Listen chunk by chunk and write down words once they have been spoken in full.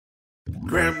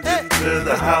Crammed into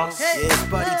the house, Yes,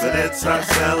 buddy. but it's our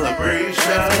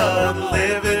celebration.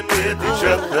 Living with each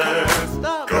other,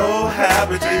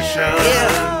 cohabitation.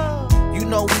 Yeah. You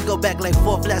know we go back like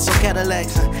 4 flats on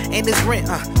Cadillacs. And this rent,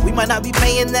 we might not be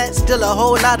paying that. Still a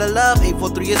whole lot of love.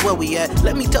 843 is where we at.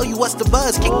 Let me tell you what's the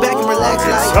buzz. Kick back and relax.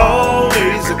 It's Like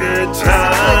always a good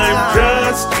time,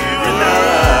 just you and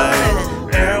I.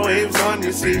 Airwaves on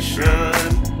your station,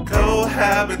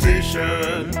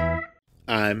 cohabitation.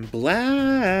 I'm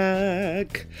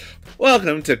Black.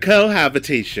 Welcome to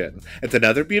Cohabitation. It's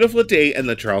another beautiful day in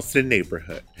the Charleston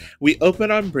neighborhood. We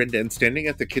open on Brendan standing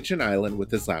at the kitchen island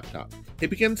with his laptop. He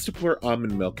begins to pour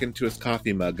almond milk into his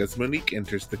coffee mug as Monique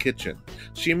enters the kitchen.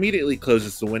 She immediately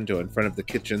closes the window in front of the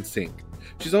kitchen sink.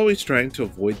 She's always trying to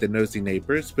avoid the nosy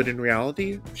neighbors, but in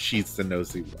reality, she's the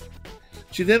nosy one.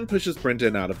 She then pushes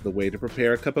Brendan out of the way to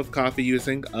prepare a cup of coffee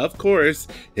using, of course,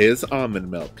 his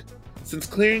almond milk. Since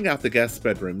clearing out the guest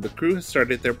bedroom, the crew has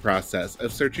started their process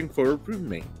of searching for a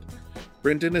roommate.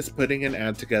 Brendan is putting an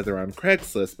ad together on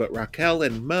Craigslist, but Raquel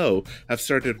and Mo have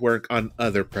started work on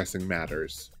other pressing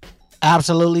matters.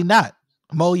 Absolutely not.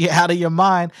 Mo, you're out of your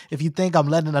mind if you think I'm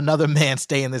letting another man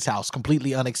stay in this house.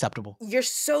 Completely unacceptable. You're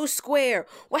so square.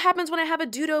 What happens when I have a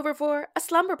dude over for a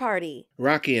slumber party?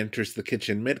 Rocky enters the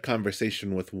kitchen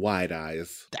mid-conversation with wide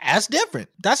eyes. That's different.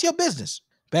 That's your business.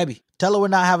 Baby, tell her we're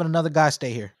not having another guy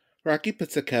stay here. Rocky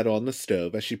puts a kettle on the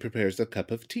stove as she prepares a cup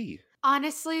of tea.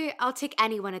 Honestly, I'll take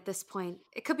anyone at this point.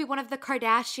 It could be one of the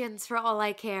Kardashians for all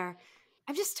I care.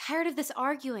 I'm just tired of this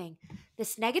arguing.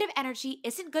 This negative energy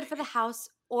isn't good for the house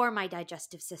or my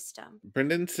digestive system.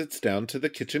 Brendan sits down to the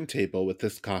kitchen table with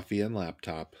his coffee and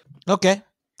laptop. Okay,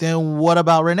 then what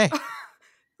about Renee?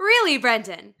 Really,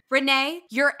 Brendan? Renee?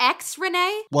 Your ex,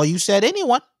 Renee? Well, you said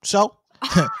anyone, so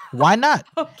why not?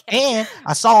 Okay. And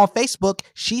I saw on Facebook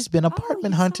she's been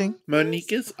apartment you saw hunting. on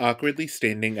Monique is awkwardly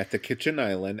standing at the kitchen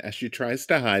island as she tries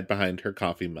to hide behind her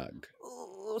coffee mug.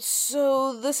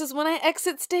 So this is when I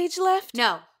exit stage left?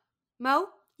 No. Mo,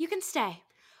 you can stay.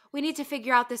 We need to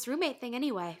figure out this roommate thing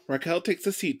anyway. Raquel takes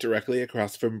a seat directly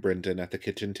across from Brendan at the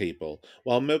kitchen table,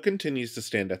 while Mo continues to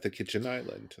stand at the kitchen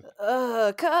island.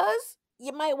 Cuz,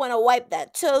 you might want to wipe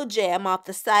that toe jam off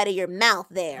the side of your mouth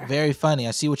there. Very funny.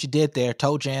 I see what you did there.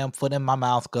 Toe jam, foot in my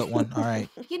mouth. Good one. All right.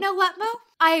 You know what, Mo?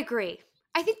 I agree.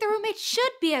 I think the roommate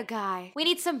should be a guy. We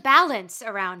need some balance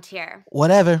around here.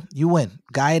 Whatever. You win.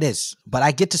 Guy it is. But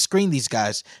I get to screen these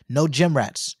guys. No gym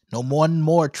rats. No one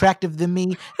more attractive than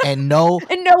me. And no...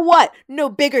 And know what? No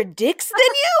bigger dicks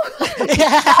than you?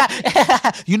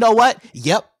 You know what?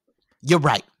 Yep. You're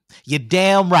right. You're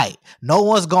damn right. No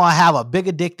one's gonna have a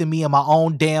bigger dick than me in my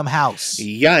own damn house.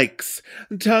 Yikes!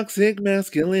 Toxic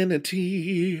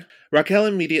masculinity. Raquel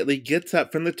immediately gets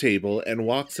up from the table and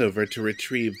walks over to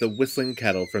retrieve the whistling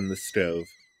kettle from the stove.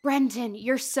 Brendan,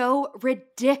 you're so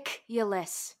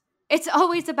ridiculous. It's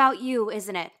always about you,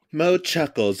 isn't it? Mo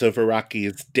chuckles over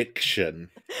Rocky's diction.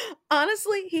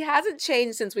 Honestly, he hasn't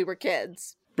changed since we were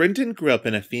kids. Brendan grew up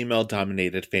in a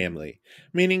female-dominated family,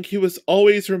 meaning he was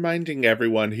always reminding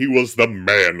everyone he was the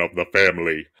man of the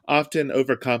family, often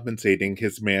overcompensating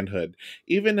his manhood,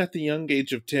 even at the young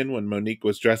age of 10 when Monique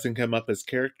was dressing him up as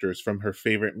characters from her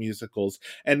favorite musicals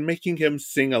and making him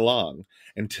sing along.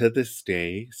 And to this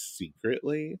day,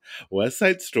 secretly, West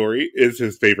Side Story is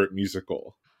his favorite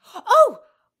musical. Oh!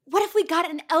 What if we got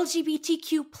an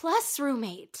LGBTQ plus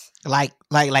roommate? Like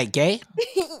gay?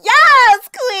 Yes,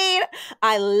 queen!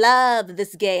 I love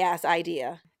this gay-ass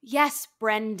idea. Yes,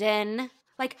 Brendan.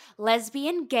 Like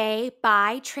lesbian, gay,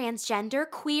 bi, transgender,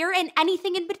 queer, and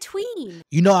anything in between.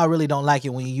 You know I really don't like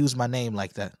it when you use my name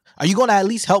like that. Are you gonna at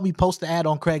least help me post the ad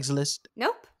on Craigslist?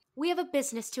 Nope. We have a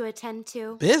business to attend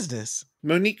to. Business?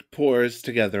 Monique pours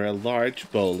together a large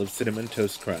bowl of Cinnamon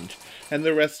Toast Crunch and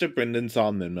the rest of Brendan's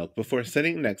almond milk before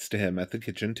sitting next to him at the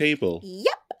kitchen table.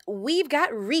 Yep, we've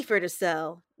got reefer to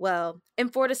sell. Well, in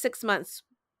 4 to 6 months,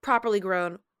 properly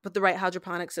grown with the right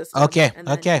hydroponic system. Okay. And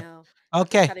then, Okay. you know,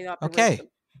 Okay. cutting off the Okay. wisdom.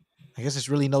 I guess there's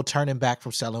really no turning back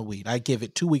from selling weed. I give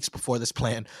it 2 weeks before this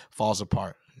plan falls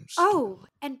apart. Oh,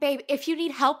 and babe, if you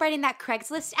need help writing that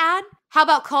Craigslist ad, how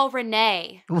about call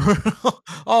Renee?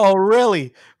 Oh,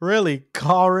 really? Really?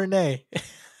 Call Renee.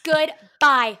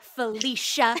 Goodbye,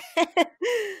 Felicia.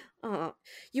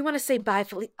 You want to say bye,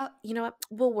 Felicia? You know what?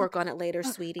 We'll work on it later,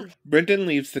 sweetie. Brendan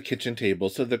leaves the kitchen table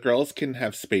so the girls can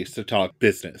have space to talk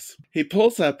business. He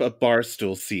pulls up a bar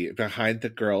stool seat behind the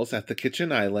girls at the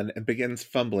kitchen island and begins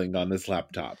fumbling on his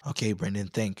laptop. Okay, Brendan,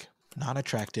 think.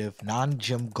 Non-attractive,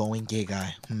 non-gym going gay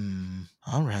guy.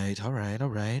 All right.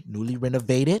 Newly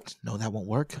renovated. No, that won't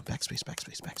work.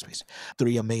 Backspace.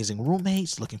 3 amazing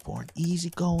roommates looking for an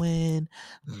easygoing.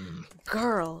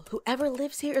 Girl, whoever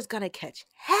lives here is gonna catch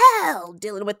hell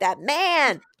dealing with that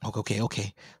man.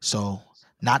 Okay. So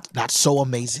not so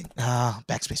amazing.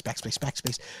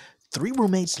 Backspace. 3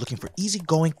 roommates looking for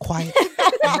easygoing, quiet.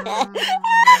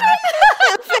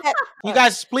 You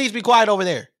guys, please be quiet over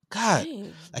there. God,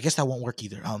 I guess that won't work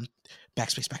either.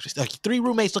 Backspace. 3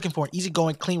 roommates looking for an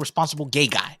easygoing, clean, responsible gay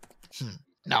guy.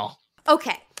 No.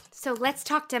 Okay, so let's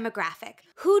talk demographic.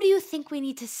 Who do you think we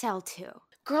need to sell to?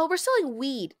 Girl, we're selling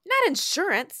weed, not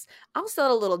insurance. I'll sell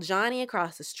to little Johnny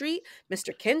across the street,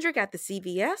 Mr. Kendrick at the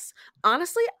CVS.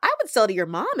 Honestly, I would sell to your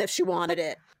mom if she wanted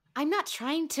it. I'm not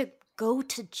trying to go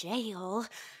to jail.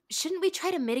 Shouldn't we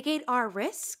try to mitigate our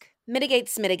risk? Mitigate,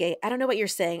 smitigate. I don't know what you're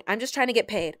saying. I'm just trying to get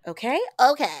paid, okay?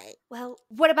 Okay. Well,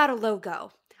 what about a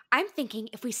logo? I'm thinking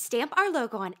if we stamp our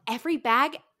logo on every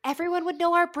bag, everyone would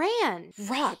know our brand.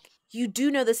 Rock, you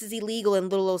do know this is illegal in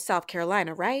little old South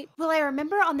Carolina, right? Well, I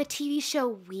remember on the TV show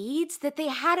Weeds that they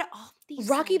had all these...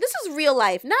 Rocky, this is real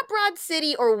life, not Broad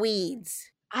City or Weeds.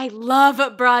 I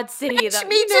love Broad City, though.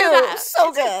 Me too.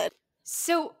 So good.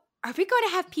 So, are we going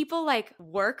to have people,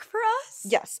 work for us?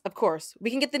 Yes, of course.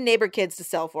 We can get the neighbor kids to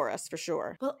sell for us, for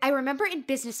sure. Well, I remember in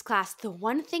business class, the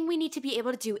one thing we need to be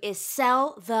able to do is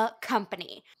sell the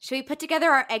company. Should we put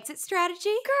together our exit strategy?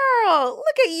 Girl,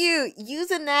 look at you,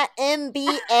 using that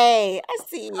MBA. I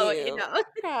see you. Oh, you know.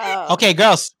 Girl. Okay,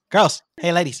 girls.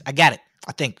 Hey, ladies, I got it.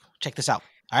 I think. Check this out.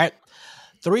 All right.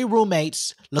 3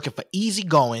 roommates looking for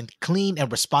easygoing, clean,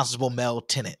 and responsible male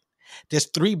tenant. This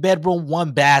 3-bedroom,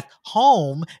 1-bath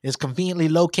home is conveniently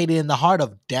located in the heart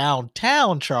of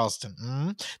downtown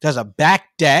Charleston. There's a back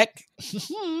deck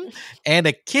and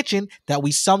a kitchen that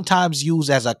we sometimes use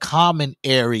as a common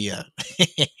area.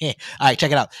 All right,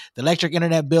 check it out. The electric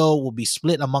internet bill will be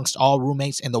split amongst all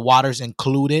roommates and the water's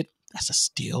included. That's a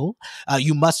steal.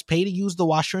 You must pay to use the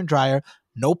washer and dryer.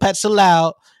 No pets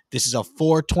allowed. This is a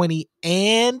 420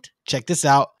 and, check this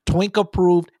out, Twink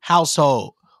approved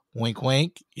household. Wink,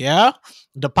 wink. Yeah.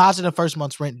 Deposit the first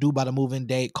month's rent due by the move-in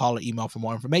date. Call or email for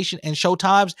more information and show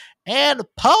times and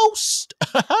post.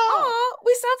 Aw,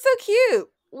 we sound so cute.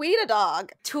 We need a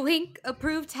dog. Twink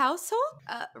approved household?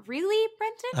 Really,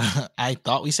 Brenton? I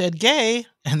thought we said gay,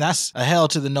 and that's a hell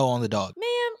to the no on the dog.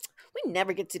 Man, we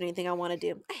never get to do anything I want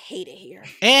to do. I hate it here.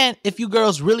 And if you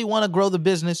girls really want to grow the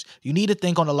business, you need to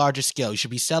think on a larger scale. You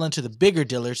should be selling to the bigger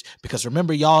dealers because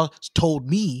remember, y'all told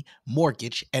me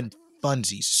mortgage and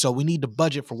funsies. So we need to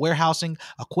budget for warehousing,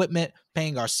 equipment,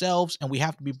 paying ourselves, and we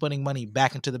have to be putting money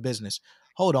back into the business.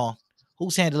 Hold on.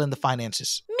 Who's handling the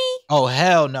finances? Me. Oh,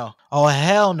 hell no.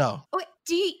 Wait,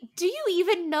 do you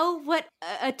even know what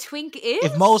a twink is?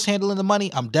 If Mo's handling the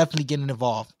money, I'm definitely getting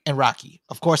involved. And Rocky,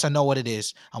 of course I know what it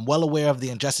is. I'm well aware of the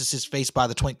injustices faced by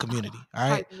the twink community. All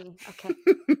right? Pardon me.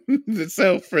 Okay.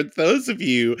 So for those of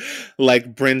you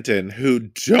like Brenton who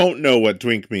don't know what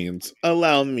twink means,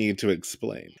 allow me to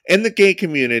explain. In the gay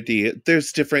community,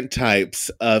 there's different types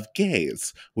of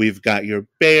gays. We've got your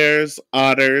bears,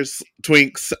 otters,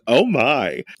 twinks. Oh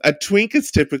my. A twink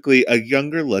is typically a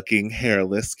younger looking,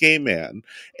 hairless gay man.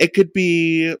 It could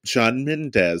be Shawn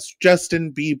Mendes,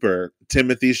 Justin Bieber,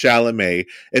 Timothy Chalamet.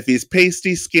 If he's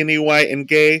pasty, skinny, white, and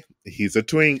gay, he's a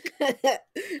twink.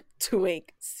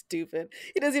 Twink. Stupid.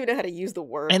 He doesn't even know how to use the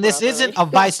word. And this properly. isn't a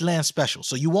Vice Land special,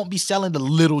 so you won't be selling to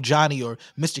Little Johnny or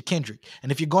Mr. Kendrick. And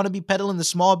if you're going to be peddling the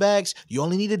small bags, you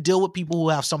only need to deal with people who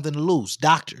have something to lose.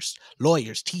 Doctors,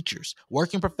 lawyers, teachers,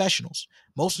 working professionals.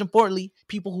 Most importantly,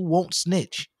 people who won't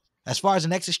snitch. As far as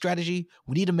an exit strategy,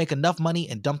 we need to make enough money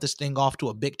and dump this thing off to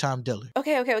a big-time dealer.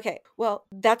 Okay. Well,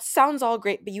 that sounds all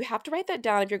great, but you have to write that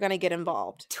down if you're going to get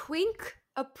involved. Twink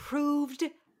approved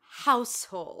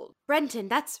household. Brenton,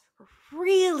 that's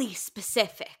really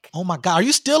specific. Oh my God, are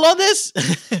you still on this?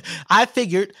 I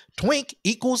figured twink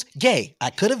equals gay.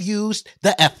 I could have used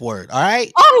the F word, all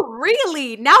right? Oh,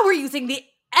 really? Now we're using the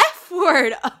F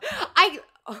word.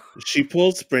 She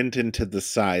pulls Brenton to the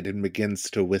side and begins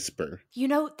to whisper. You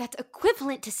know, that's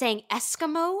equivalent to saying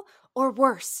Eskimo or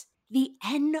worse, the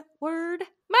N word.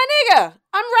 My nigga,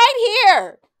 I'm right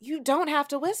here. You don't have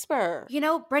to whisper. You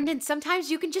know, Brendan,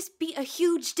 sometimes you can just be a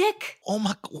huge dick. Oh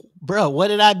my, bro, what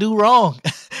did I do wrong?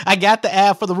 I got the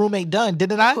ad for the roommate done,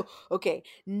 didn't I? Okay,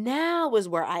 now is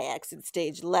where I exit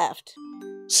stage left.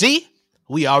 See?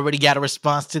 We already got a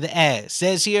response to the ad.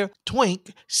 Says here,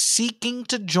 twink seeking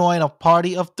to join a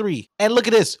party of 3. And look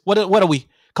at this. What are we?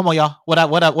 Come on, y'all. What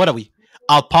are we?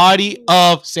 A party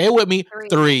of, say it with me,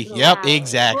 3. Yep,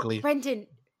 exactly. Well, Brendan,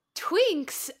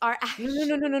 twinks are actually...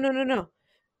 No.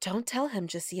 Don't tell him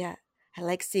just yet. I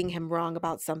like seeing him wrong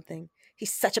about something.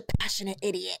 He's such a passionate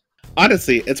idiot.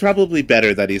 Honestly, it's probably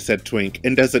better that he said twink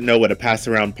and doesn't know what a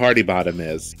pass-around party bottom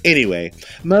is. Anyway,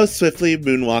 Mo swiftly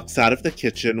moonwalks out of the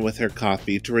kitchen with her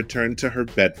coffee to return to her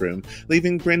bedroom,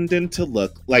 leaving Brendan to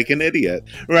look like an idiot.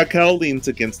 Raquel leans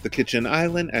against the kitchen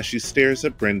island as she stares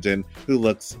at Brendan, who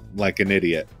looks like an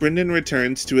idiot. Brendan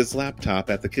returns to his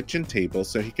laptop at the kitchen table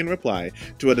so he can reply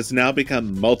to what has now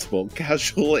become multiple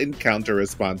casual encounter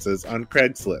responses on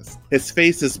Craigslist. His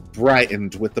face is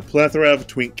brightened with the plethora of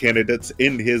twink candidates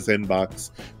in his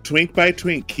inbox. Twink by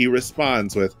twink, he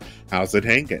responds with, "How's it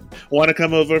hanging? Want to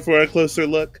come over for a closer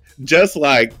look?" Just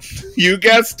like, you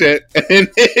guessed it, an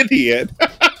idiot.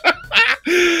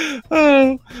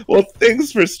 Oh, well,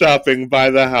 thanks for stopping by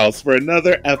the house for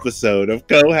another episode of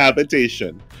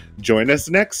Cohabitation. Join us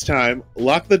next time.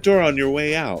 Lock the door on your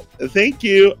way out. Thank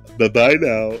you. Bye-bye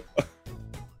now.